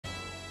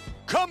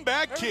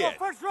Comeback kid.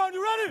 First round,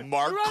 you ready?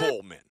 Mark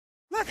Coleman.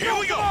 Here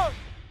we go.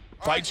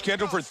 Fight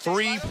scheduled for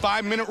 3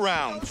 5-minute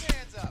rounds.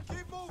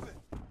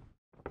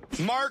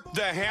 Mark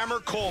the Hammer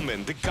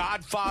Coleman, the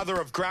godfather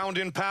of ground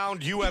and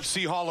pound,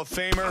 UFC Hall of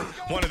Famer,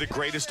 one of the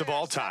greatest of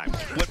all time.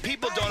 What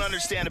people don't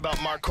understand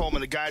about Mark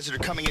Coleman, the guys that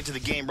are coming into the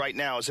game right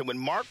now, is that when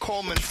Mark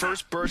Coleman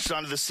first burst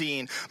onto the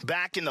scene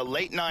back in the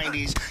late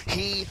 90s,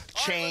 he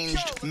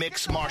changed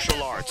mixed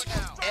martial arts.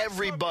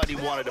 Everybody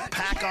wanted to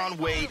pack on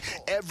weight.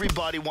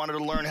 Everybody wanted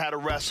to learn how to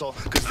wrestle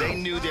because they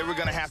knew they were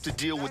going to have to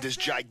deal with this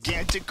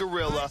gigantic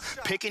gorilla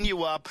picking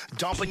you up,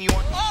 dumping you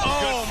on.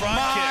 Oh,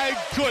 my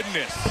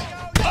goodness.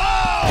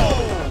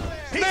 Oh!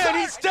 Man,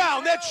 he's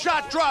down. That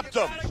shot dropped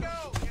him.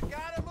 You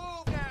gotta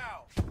move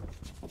now.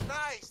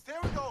 Nice. There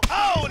we go.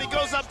 Oh, and he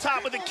goes up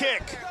top with a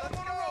kick.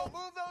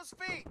 Move those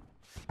feet.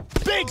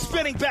 Big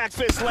spinning back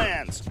fist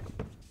lands.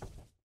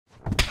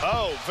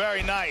 Oh,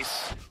 very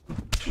nice.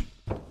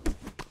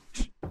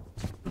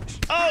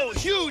 Oh,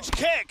 huge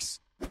kicks.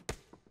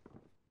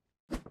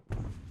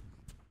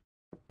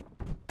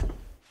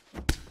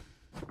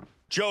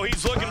 Joe,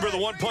 he's looking for the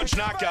one-punch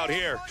knockout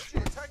here.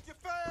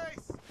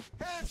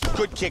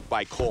 Good kick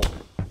by Coleman.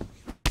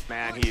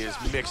 Man, he is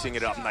mixing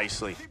it up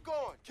nicely. Keep going.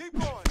 Keep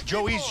going.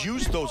 Joe, he's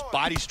used those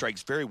body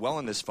strikes very well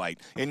in this fight,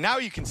 and now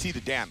you can see the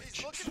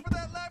damage. Looking for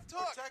that left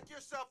hook. Protect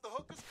yourself. The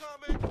hook is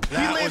coming. That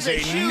He lands was a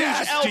huge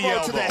nasty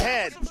elbow to the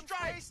head. Some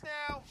strikes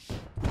now.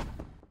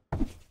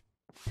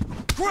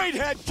 Great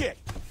head kick.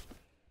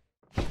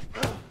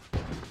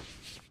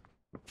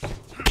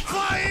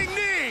 Flying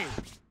knee.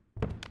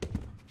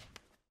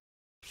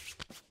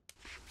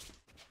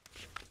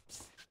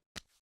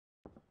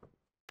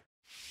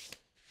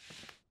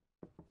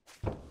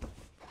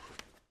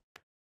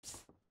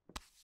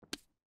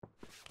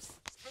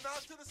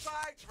 Out to the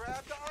side,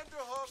 grab the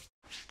underhook.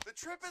 The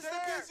trip is there.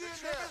 The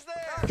trip is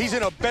there. He's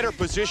in a better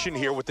position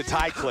here with the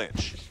tie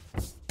clinch.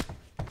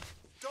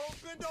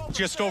 Don't bend over.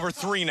 Just Stay over up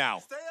top. 3 now.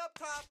 Stay up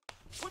top.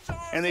 Put your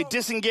arms And they up.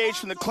 disengage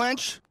from the Arms up.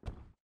 clinch.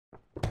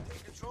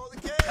 Take control of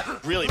the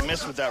cage. Really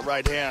missed with that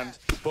right hand.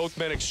 Both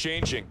men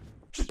exchanging.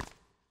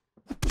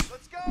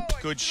 Let's go.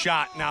 Good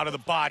shot now to the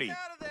body. Out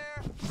of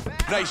there.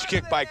 Back Nice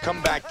kick by there.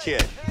 comeback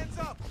kid. Hands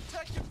up.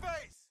 Protect your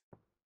face.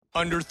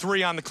 Under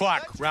 3 on the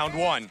clock, Let round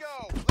your 1. hands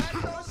go. Let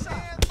those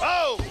hands go.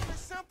 Oh! Keep it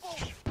simple.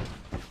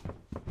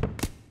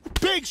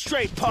 Big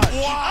straight punch.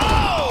 Wow!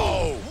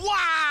 Oh!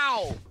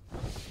 Wow!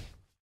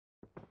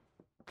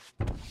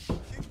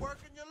 Keep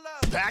working your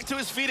left. Back to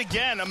his feet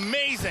again.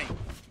 Amazing.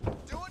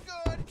 Doing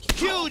good.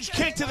 Huge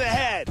kick to the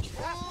head.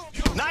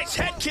 Nice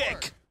head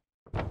kick.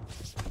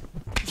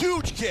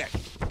 Huge kick.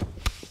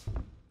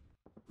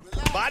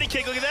 Relax. Body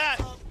kick. Look at that.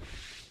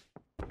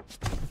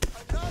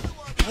 Another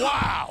one.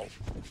 Wow!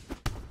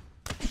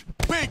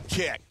 Big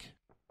kick.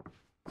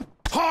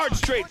 Hard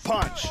straight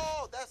punch.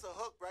 Oh, that's a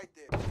hook right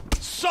there.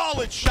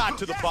 Solid shot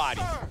to the Yes, body.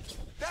 sir.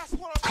 That's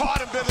what I'm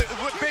Caught him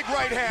with big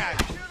right hand.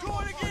 Do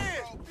it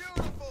again.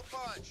 Beautiful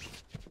punch.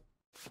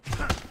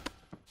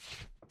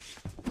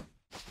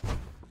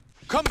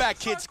 Comeback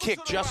kid's kick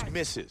just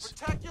misses.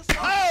 Protect yourself.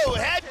 Oh,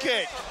 head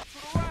kick. To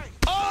the right.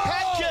 Oh,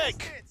 head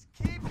kick.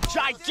 Keep those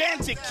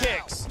Gigantic hands down.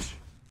 kicks.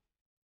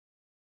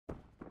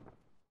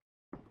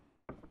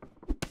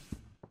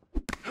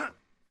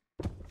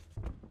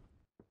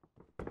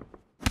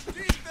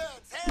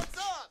 Defense, hands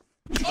up.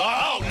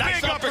 Oh,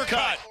 nice big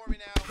uppercut. For me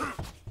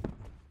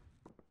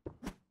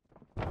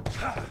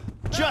now.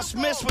 Just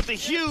missed with the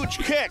huge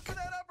kick. For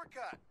that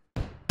uppercut.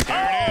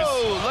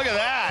 Oh, look at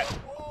that.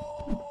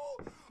 Oh,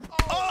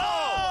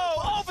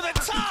 Oh, over the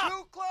top.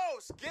 too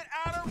close. Get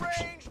out of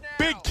range now.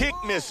 Big kick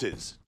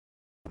misses.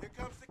 Here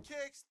comes the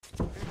kicks.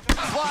 Here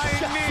comes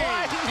Flying knee.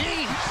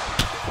 Flying knee.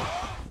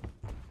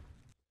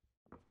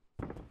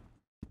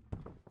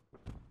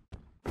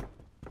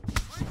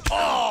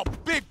 Oh,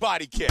 big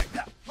body kick.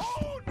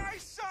 Oh,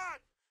 nice shot.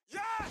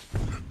 Yes.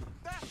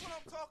 That's what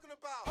I'm talking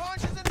about.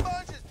 Punches and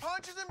bunches.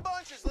 Punches and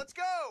bunches. Let's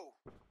go.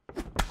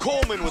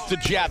 Coleman with the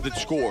jab that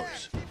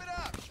scores. Keep it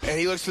up. And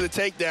he looks for the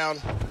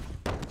takedown.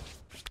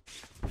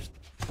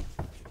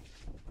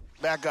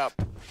 Back up.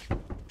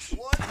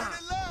 1 minute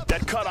left.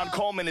 That cut on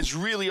Coleman is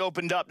really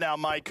opened up now,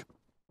 Mike.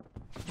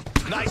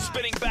 Nice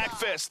spinning back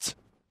fist.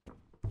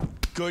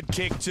 Good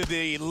kick to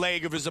the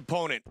leg of his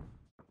opponent.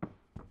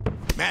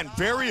 Man,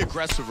 very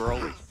aggressive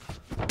early.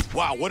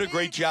 Wow, what a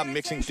great job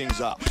mixing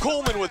things up.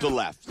 Coleman with the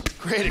left.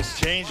 Great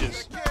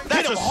exchanges. That's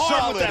Hit him a hard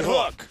solid with that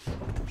hook.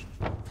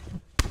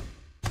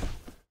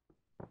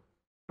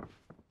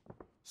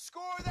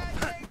 Score that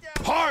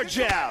takedown. Hard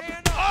jab.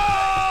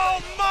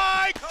 Oh,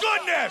 my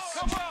goodness!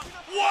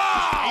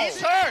 Wow!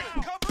 He's hurt.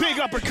 Big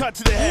uppercut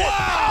to the head.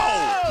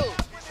 Wow!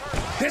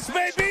 This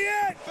may be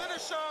it!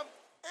 Finish him.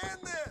 End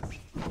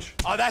this.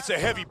 Oh, that's a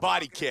heavy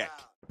body kick.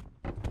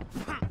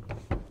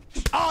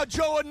 Oh,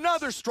 Joe,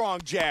 another strong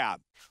jab.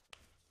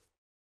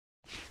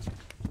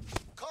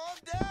 Calm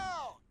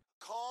down.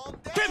 Calm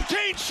down.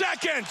 15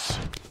 seconds!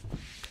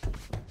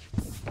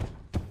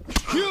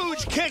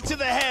 Huge kick to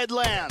the head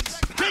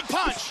lands. Big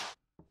punch.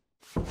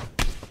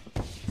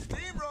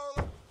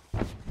 Steamroller.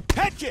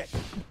 Head kick.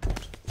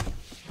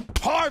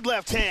 Hard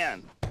left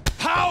hand.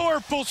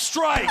 Powerful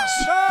strikes.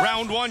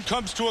 Round one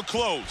comes to a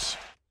close.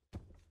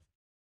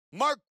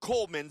 Mark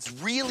Coleman's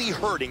really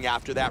hurting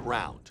after that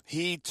round.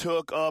 He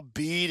took a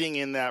beating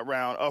in that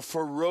round, a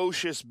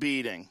ferocious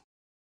beating.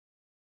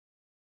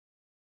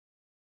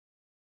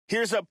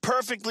 Here's a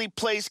perfectly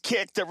placed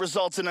kick that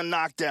results in a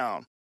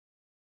knockdown.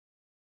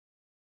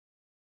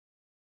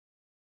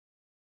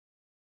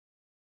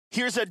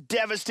 Here's a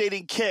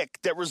devastating kick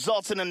that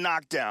results in a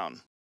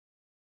knockdown.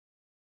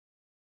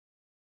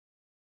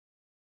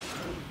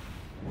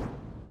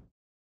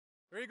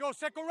 Here you go,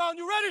 second round.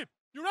 You ready?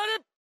 You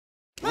ready?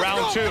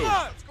 Round two.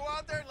 Let's go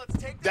out there and let's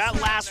take this That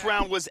last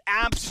round was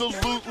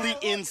absolutely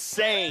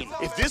insane.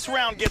 If this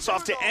round gets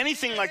off to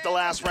anything like the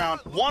last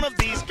round, one of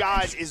these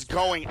guys is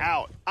going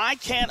out. I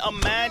can't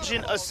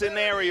imagine a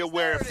scenario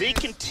where if they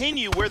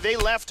continue where they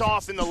left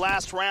off in the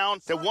last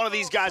round, that one of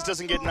these guys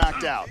doesn't get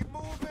knocked out.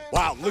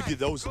 Wow, look at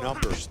those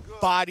numbers.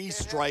 Body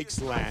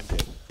strikes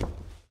landed.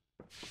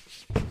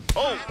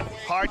 Oh,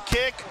 hard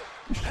kick.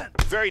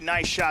 Very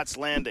nice shots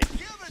landing.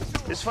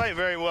 This fight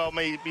very well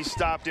may be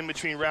stopped in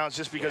between rounds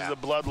just because of the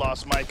blood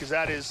loss, Mike, because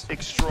that is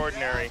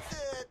extraordinary.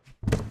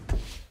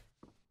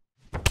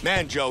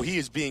 Man, Joe, he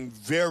is being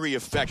very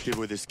effective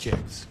with his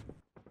kicks.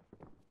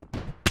 Oh,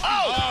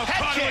 Caught him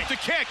head with the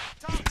kick.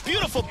 kick.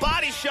 Beautiful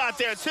body shot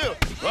there, too.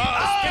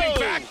 Spinning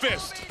back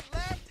fist.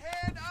 left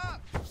hand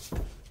up.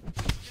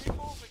 Keep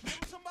moving. Give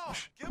him some more.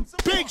 Give him some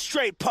Big more.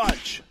 straight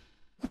punch.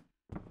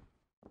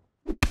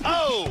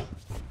 Oh.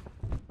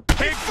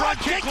 Big front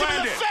kick kick to the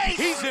landed. face.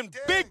 He's in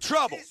big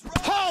trouble.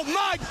 Oh,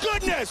 my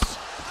goodness.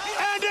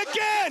 And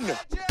again.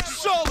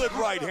 Solid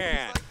right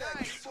hand.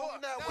 Nice. Hold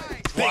him that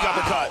way. Big Wow.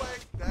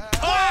 uppercut.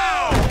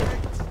 Oh!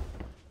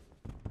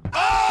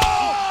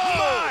 Oh,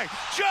 my!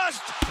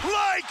 Just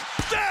like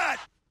that!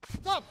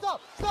 Stop,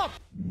 stop, stop.